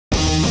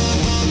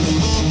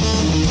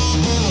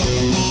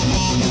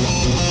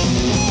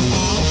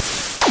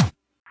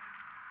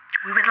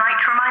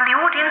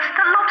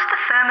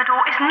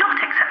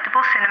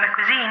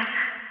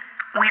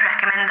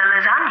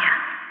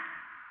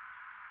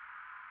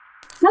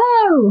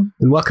Hello!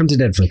 And welcome to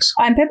Deadflicks.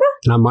 I'm Pippa.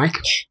 And I'm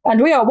Mike.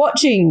 And we are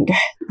watching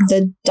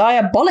The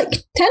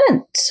Diabolic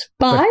Tenant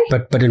by...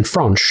 But in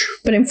French.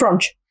 But in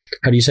French.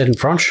 How do you say it in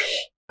French?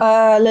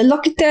 Le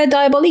Locataire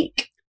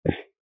Diabolique.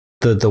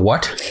 The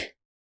what?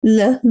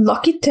 Le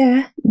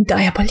Locataire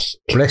Diabolique.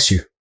 Bless you.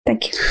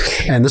 Thank you.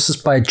 And this is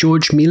by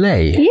George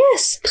Méliès.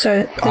 Yes.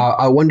 So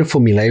our wonderful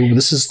Méliès.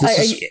 This is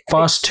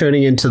fast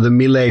turning into the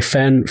Méliès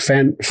fan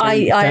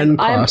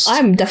class.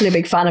 I'm definitely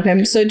a big fan of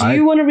him. So do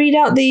you want to read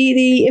out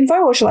the info,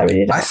 or shall I read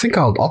it out? I think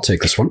I'll take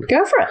this one.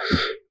 Go for it.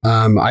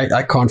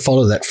 I can't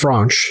follow that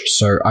French,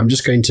 so I'm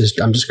just going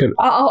to.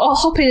 I'll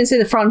hop in and say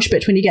the French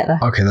bit when you get there.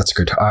 Okay, that's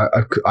good.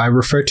 I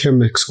refer to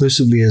him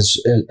exclusively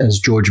as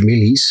George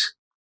Méliès.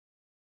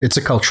 It's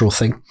a cultural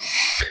thing.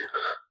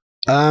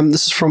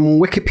 This is from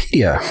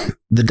Wikipedia.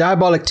 The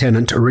Diabolic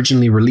Tenant,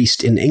 originally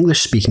released in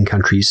English-speaking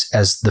countries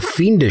as The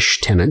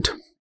Fiendish Tenant,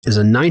 is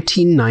a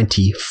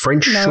 1990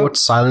 French short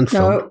silent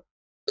film.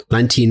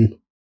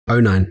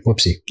 1909.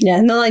 Whoopsie. Yeah,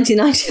 no,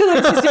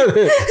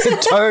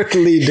 1990.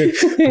 Totally did.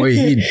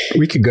 Boy,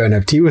 we could go and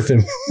have tea with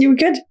him. You were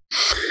good.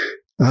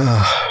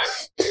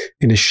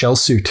 In his shell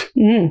suit.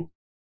 Mm.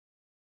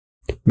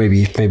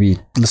 Maybe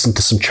listen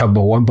to some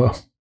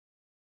Chumbawamba.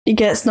 He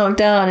gets knocked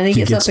down and he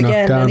gets up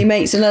again and he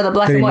makes another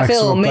black and white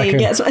film. He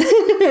gets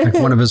like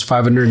one of his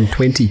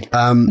 520.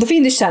 The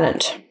Fiendish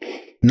Tenant.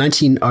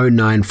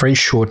 1909 French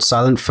short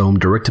silent film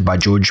directed by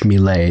George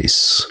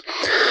Méliès.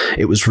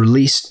 It was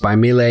released by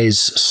Méliès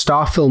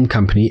Star Film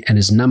Company and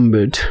is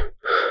numbered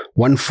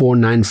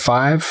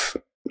 1495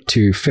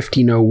 to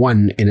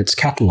 1501 in its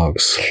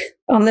catalogues.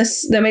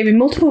 Unless there may be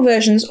multiple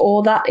versions,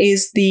 or that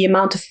is the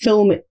amount of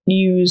film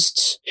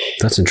used.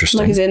 That's interesting.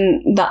 Like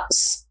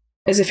that's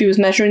as if he was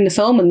measuring the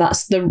film, and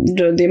that's the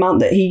amount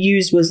that he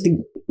used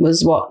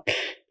was what?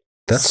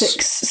 That's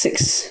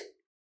 6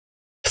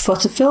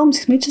 foot of film,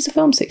 6 meters of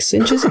film, 6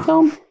 inches of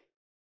film.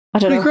 I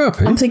don't know.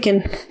 I'm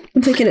thinking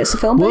it's a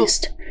film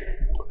based.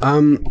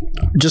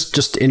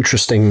 Just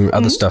interesting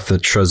other stuff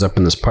that shows up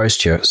in this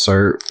post here.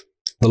 So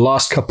the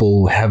last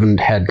couple haven't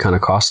had kind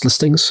of cast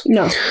listings.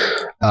 No.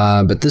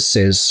 But this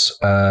says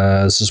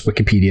this is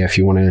Wikipedia if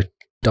you want to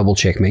double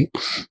check me.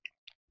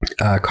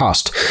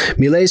 Cast.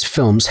 Méliès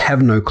films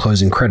have no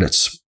closing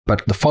credits,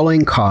 but the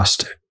following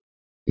cast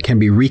can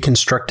be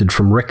reconstructed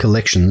from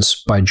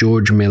recollections by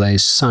George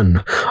Méliès'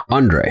 son,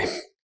 André.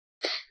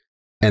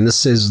 And this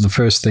says the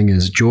first thing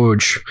is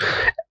George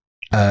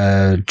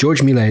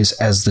Méliès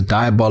as the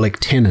Diabolic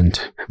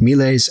Tenant.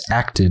 Méliès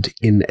acted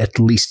in at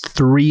least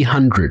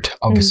 300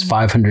 of his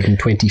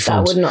 520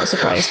 films. That would not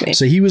surprise me.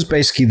 So he was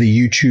basically the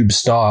YouTube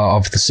star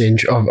of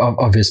the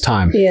of his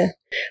time. Yeah.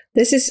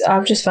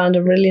 I've just found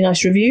a really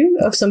nice review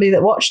of somebody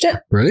that watched it.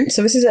 Really?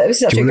 So this is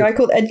actually a guy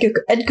called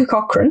Edgar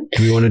Cochran.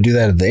 Do we want to do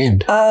that at the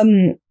end?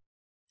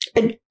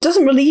 It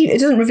doesn't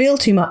reveal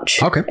too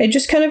much. Okay. It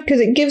just kind of,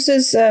 because it gives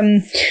us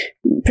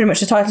pretty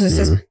much the title. It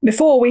says,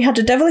 before we had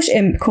a devilish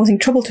imp causing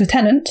trouble to a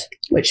tenant,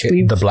 which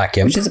is a black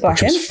imp,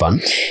 which is fun.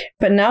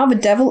 But now the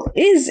devil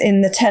is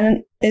in the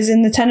tenant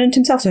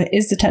himself. So it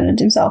is the tenant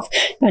himself.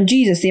 And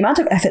Jesus, the amount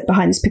of effort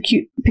behind this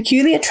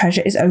peculiar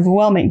treasure is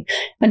overwhelming.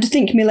 And to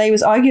think Méliès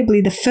was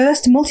arguably the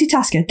first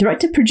multitasker,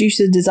 director,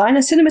 producer, designer,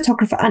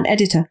 cinematographer, and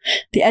editor.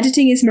 The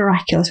editing is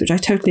miraculous, which I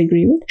totally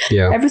agree with.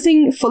 Yeah.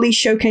 Everything fully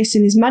showcased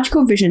in his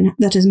magical vision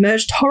that has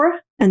merged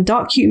horror and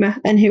dark humour,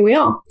 and here we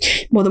are,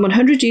 more than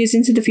 100 years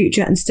into the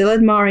future and still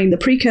admiring the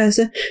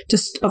precursor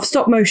of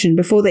stop motion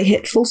before they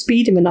hit full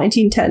speed in the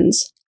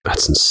 1910s.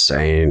 That's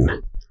insane.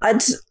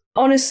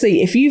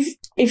 Honestly, if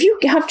you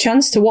have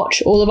chance to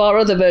watch all of our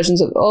other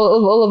versions of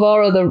all of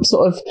our other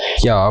sort of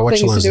I watch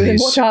things to do with him,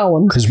 watch our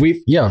one. Because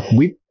we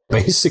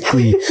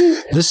basically,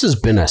 this has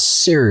been a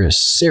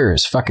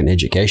serious fucking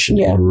education.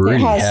 Yeah, it really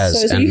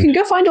has. So you can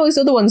go find all these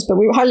other ones, but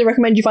we highly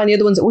recommend you find the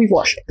other ones that we've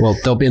watched. Well,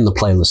 they'll be in the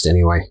playlist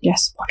anyway.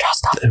 Yes, watch our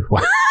stuff.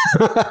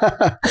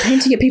 I'm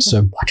hinting at people.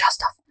 So, watch our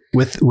stuff.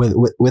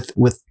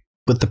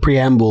 With the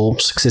preamble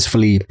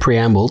successfully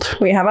preambled.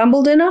 We have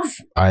ambled enough.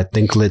 I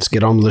think let's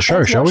get on with the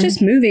show, shall we?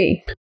 Let's watch this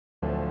movie.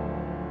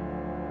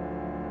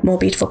 More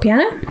beautiful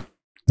piano.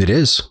 It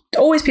is.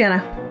 Always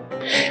piano.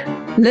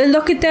 Le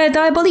Locataire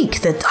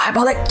Diabolique, The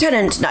Diabolic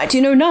Tenant,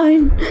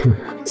 1909.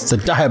 It's the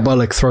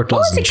Diabolic Throat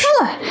Lozenge.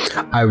 Oh, it's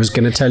in colour. I was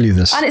going to tell you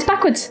this. And it's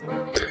backwards.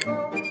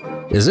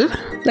 Is it?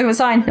 Look at the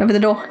sign over the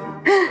door.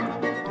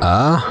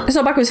 It's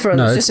not backwards for us.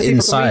 No, it's just so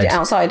people can read it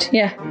outside.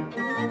 Yeah.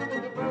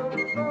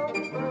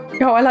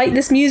 Oh, I like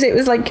this music. It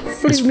was like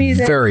flute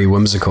music. Very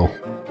whimsical.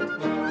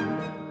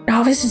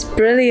 Oh, this is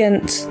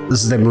brilliant.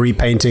 This is them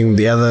repainting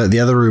the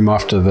other room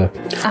after the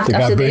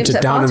guy burnt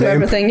it down and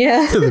everything.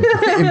 Yeah, the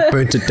imp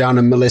burnt it down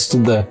and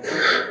molested the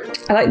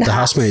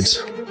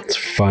housemaids. It's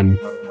fun.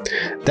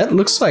 That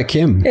looks like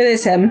him. It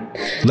is him.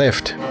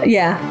 Left.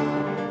 Yeah,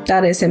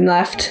 that is him.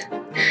 Left.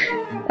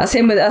 That's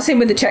him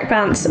with the check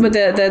pants, with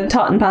the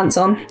tartan pants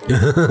on.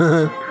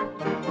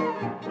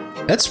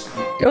 That's.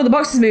 Oh, the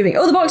box is moving.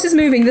 Oh, the box is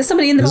moving. There's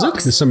somebody in the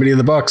box. There's somebody in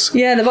the box.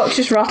 Yeah, the box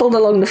just rattled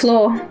along the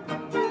floor.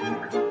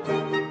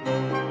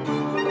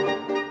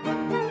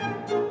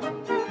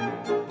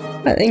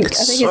 I think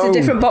it's a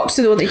different box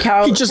to the one that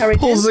Carol He just carried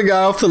pulls in. the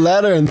guy off the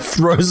ladder and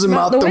throws him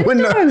out the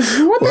window.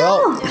 What the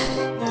hell?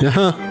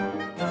 Yeah.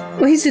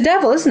 Well, he's the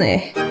devil, isn't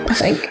he? I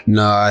think.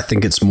 No, I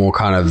think it's more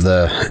kind of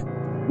the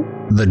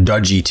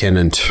dodgy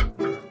tenant.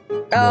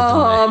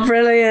 Oh,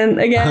 brilliant.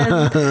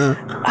 Again.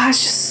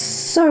 It's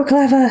just so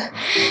clever.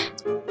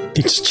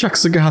 He just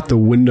chucks the guy out the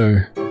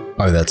window.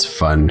 Oh, that's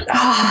fun.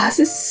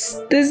 This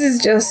is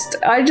just,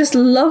 I just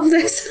love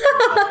this.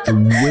 The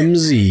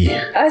whimsy.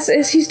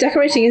 He's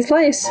decorating his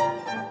place.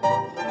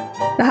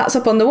 The hat's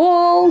up on the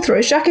wall, throw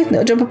his jacket and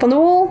it'll jump up on the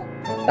wall.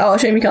 Oh,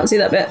 shame you can't see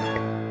that bit.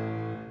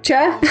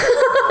 Chair.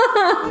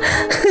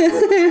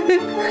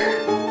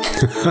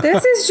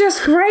 This is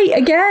just great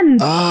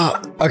again.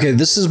 Okay,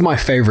 this is my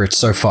favorite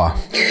so far.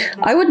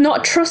 I would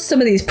not trust some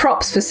of these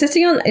props for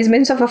sitting on. He's made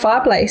himself a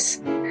fireplace.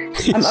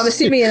 I'm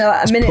assuming in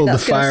a minute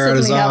that's going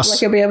to suddenly happen. Like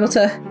he'll be able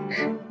to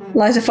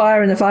light a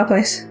fire in the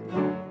fireplace.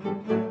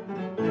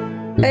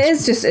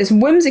 It's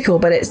whimsical,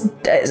 but it's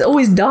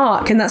always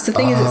dark, and that's the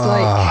thing is it's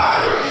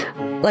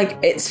like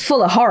it's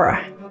full of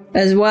horror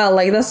as well.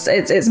 Like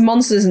it's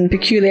monsters and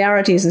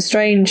peculiarities and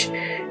strange.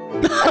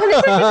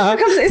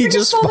 He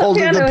just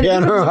folded the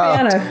piano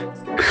out.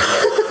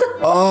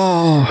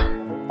 Oh,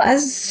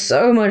 that's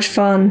so much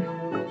fun.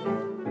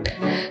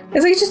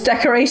 It's like just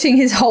decorating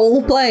his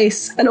whole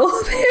place and all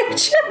the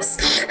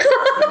pictures.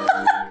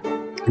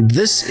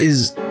 This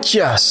is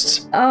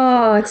just...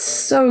 Oh, it's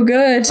so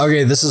good.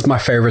 Okay, this is my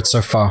favorite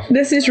so far.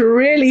 This is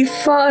really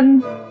fun.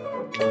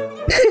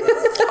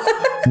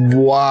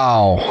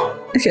 Wow.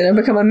 It's going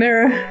to become a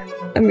mirror,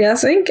 I'm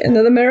guessing.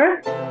 Another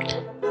mirror.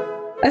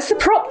 The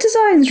prop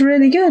design's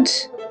really good.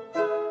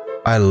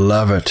 I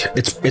love it.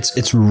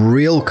 It's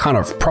real kind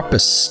of proper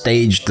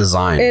stage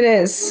design. It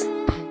is.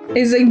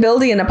 He's like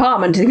building an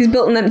apartment. He's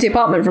built an empty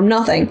apartment from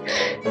nothing.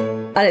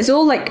 And it's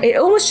all like, it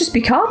almost just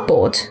be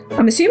cardboard.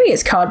 I'm assuming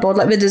it's cardboard,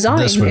 like the design.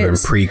 This would have been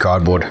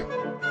pre-cardboard.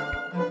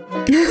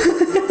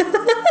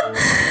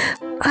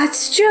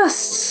 It's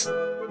just...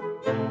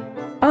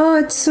 Oh,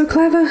 it's so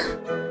clever.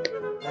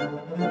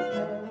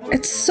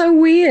 It's so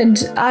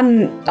weird.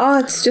 And,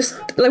 it's just...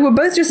 Like, we're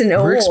both just in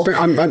awe. We're so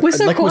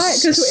like,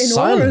 quiet because we're in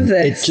awe of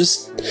this. It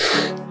just...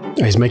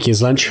 He's making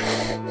his lunch.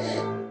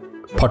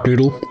 Pot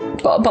noodle.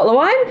 Bottle of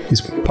wine.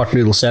 His pot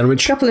noodle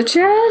sandwich. Couple of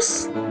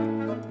chairs.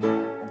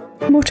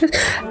 More chairs.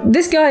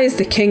 This guy is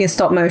the king of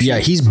stop motion. Yeah,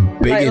 he's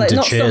big into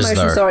not chairs, stop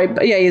motion, though. sorry,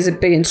 but yeah, he's a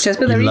big into chairs,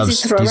 but they're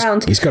easy to throw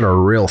around. He's got a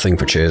real thing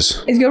for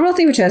chairs. He's got a real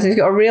thing for chairs. He's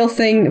got a real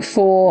thing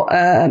for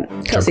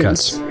jump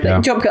cuts. Yeah.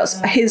 Jump cuts.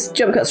 His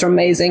jump cuts are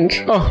amazing.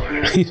 Oh,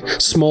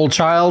 small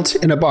child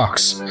in a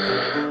box.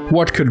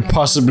 What could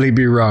possibly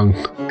be wrong?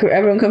 Could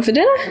everyone come for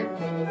dinner?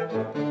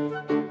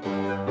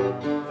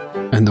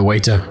 And the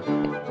waiter.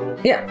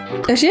 Yeah,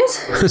 there she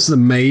is. There's the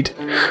maid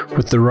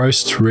with the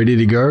roast ready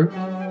to go.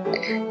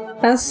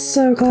 That's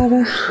so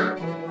clever.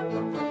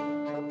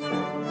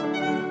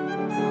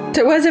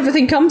 So where's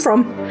everything come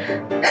from?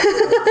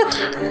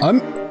 I'm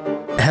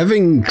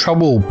having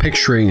trouble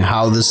picturing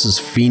how this is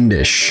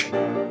fiendish.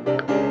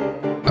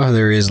 Oh,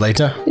 there he is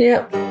later.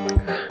 Yeah.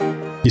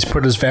 He's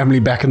put his family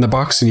back in the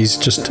box and he's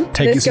just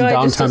taking some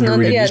downtime to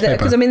read a newspaper.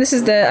 Because I mean,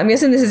 I'm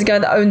guessing this is the guy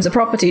that owns the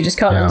property. You just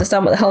can't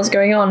understand what the hell's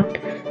going on.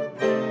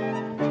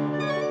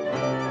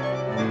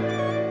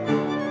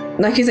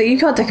 Like he's like, you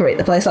can't decorate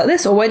the place like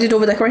this. Or where did all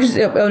the decorations?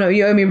 Oh no,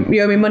 you owe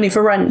me money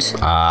for rent.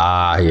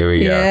 Ah, here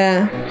we go.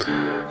 Yeah.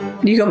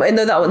 You got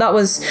no. That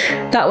was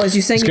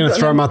you saying. He's going to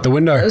throw him out the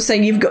window. I was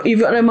saying you've got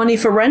no money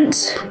for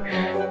rent,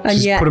 and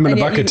just put him in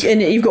a bucket.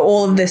 And you've got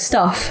all of this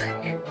stuff.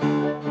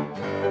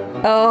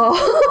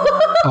 Oh.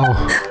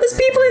 There's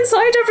people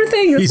inside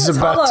everything.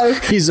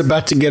 He's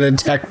about to get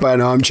attacked by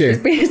an armchair. He's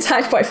being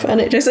attacked by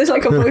furniture. So it's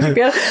like a floating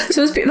piano.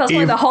 So that's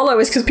why the hollow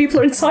is because people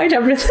are inside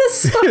everything.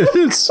 It's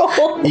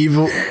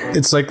evil.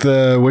 It's like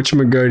the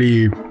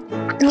whatchamagody.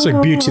 It's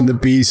like Beauty and the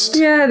Beast.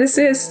 Yeah, this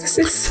is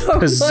so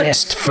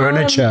possessed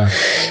furniture.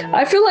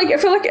 I feel like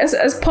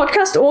as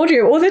podcast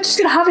audio, all they're just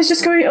gonna have is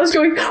just going. I was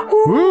going.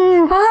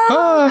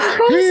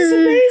 This is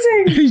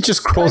amazing. He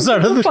just crawls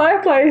out of the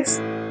fireplace.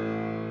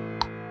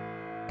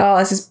 Oh,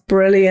 this is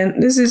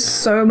brilliant. This is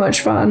so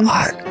much fun.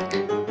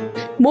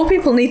 More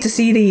people need to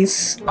see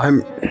these. the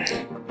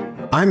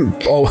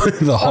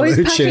hollow he's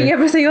packing chair.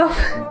 everything up.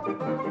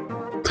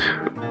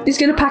 He's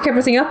going to pack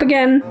everything up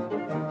again.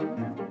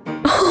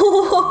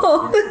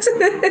 Oh,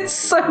 it's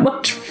so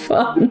much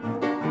fun.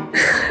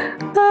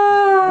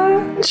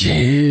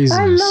 Jesus.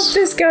 I love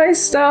this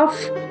guy's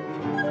stuff.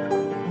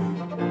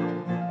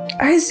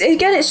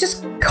 It's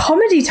just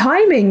comedy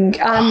timing,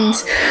 and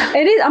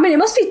it is. I mean, it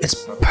must be.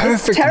 It's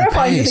perfectly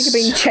terrifying paced. to think of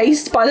being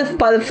chased by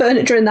the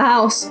furniture in the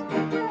house.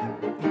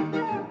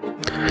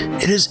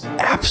 It is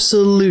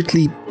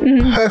absolutely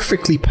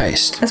perfectly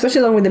paced,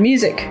 especially along with the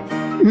music.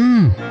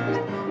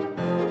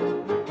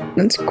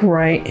 That's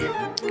great.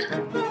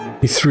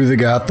 He threw the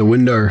guy out the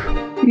window.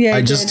 Yeah,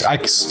 I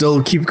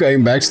still keep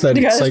going back to that.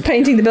 The guy that's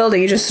painting the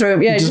building, you just throw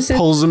him. Yeah, he just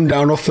pulls him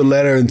down off the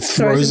ladder and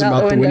throws him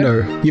out the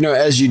window. You know,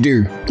 as you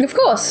do. Of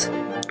course.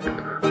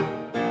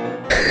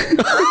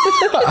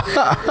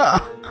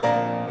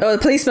 Oh, the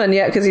policeman,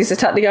 yeah, because he's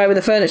attacked the guy with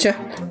the furniture.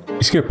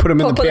 He's going to put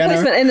him in the Put the piano.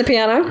 policeman in the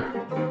piano.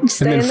 And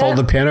then fold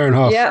the piano in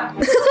half. Yeah.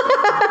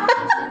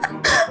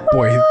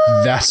 Boy,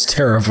 that's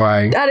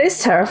terrifying. That is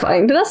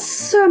terrifying, but that's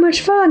so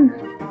much fun.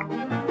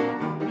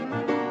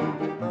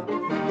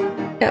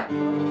 Yeah.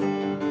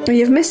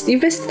 You've missed the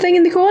thing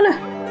in the corner.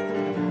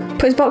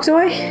 Put his box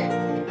away.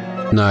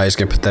 No, he's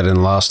going to put that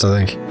in last,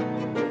 I think.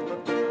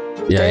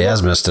 Yeah, he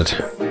has missed it.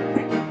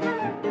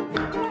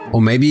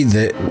 Or maybe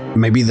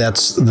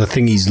that's the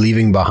thing he's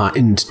leaving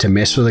behind to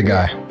mess with the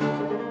guy.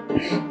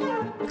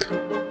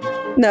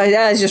 No,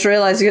 yeah, he's just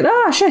realising,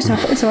 oh shit, I'll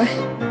put this away.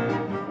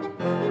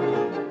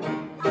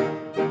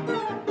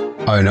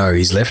 Oh no,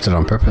 he's left it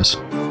on purpose.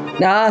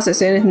 Nah, so it's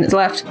the only thing that's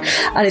left.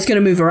 And it's going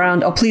to move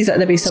around. Oh, please let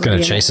there be something.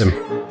 It's going to chase him.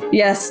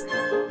 Yes.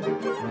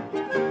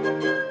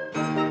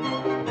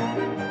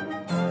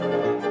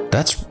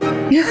 That's...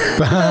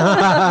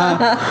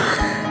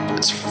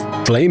 It's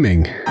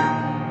flaming.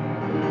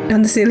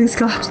 And the ceiling's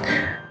collapsed.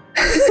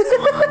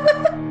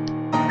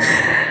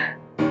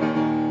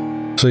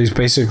 So he's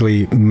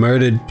basically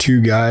murdered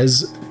 2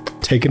 guys,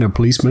 taken a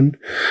policeman,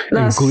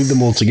 and glued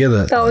them all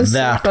together. That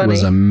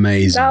was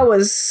amazing. That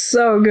was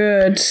so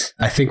good.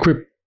 I think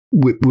we're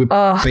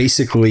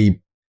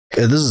basically...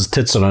 this is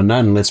tits on a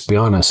nun, let's be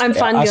honest. I'm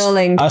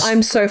fangirling.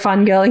 I'm so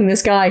fangirling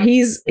this guy.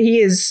 He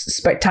is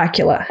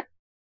spectacular.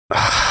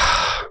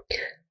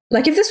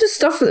 Like, if this was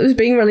stuff that was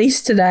being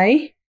released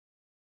today,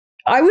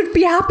 I would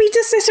be happy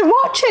to sit and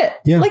watch it.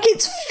 Yeah. Like,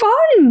 it's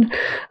fun. And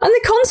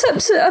the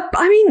concepts are,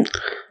 I mean,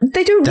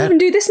 they don't even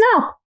do this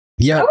now.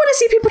 Yeah. I want to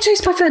see people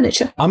chased by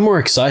furniture. I'm more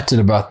excited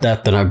about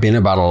that than I've been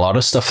about a lot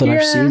of stuff that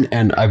I've seen,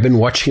 and I've been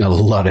watching a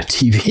lot of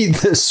TV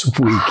this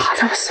week.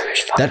 That was so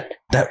much fun.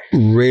 That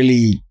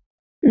really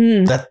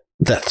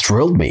that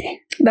thrilled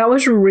me. That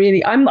was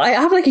really... I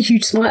have like a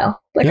huge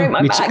smile. Like, I'm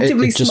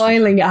actively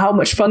smiling at how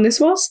much fun this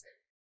was.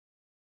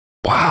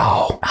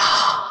 Wow.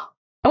 I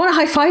want to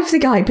high five the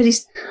guy, but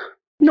he's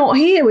not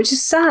here, which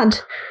is sad.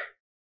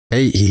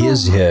 Hey, he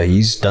is here.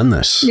 He's done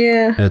this.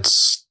 Yeah.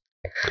 It's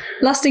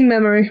lasting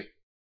memory.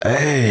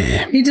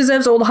 Hey. He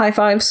deserves all the high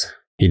fives.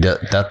 He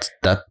does.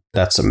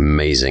 That's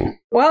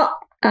amazing. Well,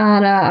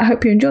 and I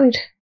hope you enjoyed.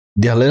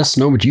 Yeah, let us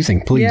know what you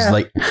think, please. Yeah.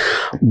 Like,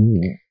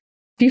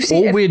 you've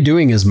seen all we're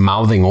doing is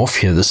mouthing off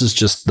here. This is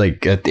just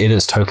like it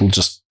is total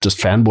just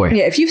fanboy.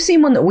 Yeah, if you've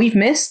seen one that we've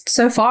missed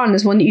so far, and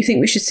there's one that you think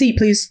we should see,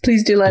 please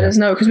do let us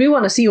know, because we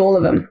want to see all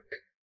of them.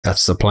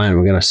 That's the plan.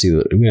 We're going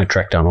to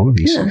track down all of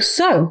these. Yeah,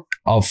 so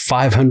of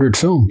 500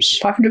 films.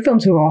 500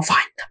 films, we will all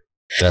find them.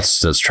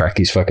 Let's track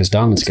these fuckers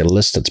down. Let's get a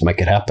list. Let's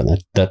make it happen.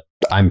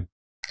 I'm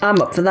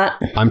up for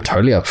that. I'm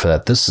totally up for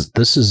that.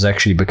 This is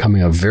actually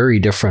becoming a very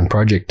different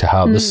project to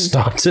how this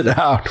started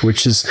out,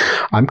 which is,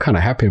 I'm kind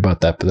of happy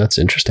about that, but that's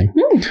interesting.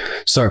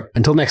 So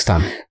until next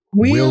time,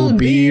 we'll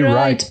be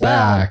right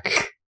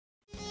back.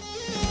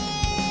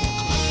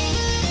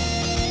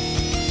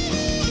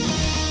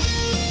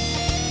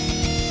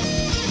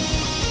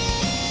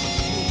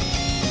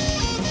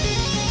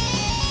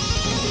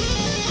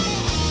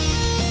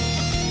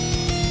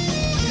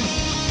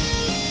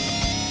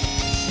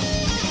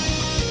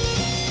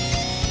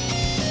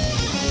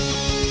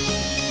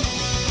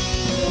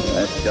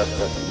 That's just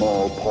a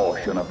small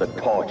portion of the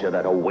torture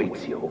that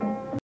awaits you.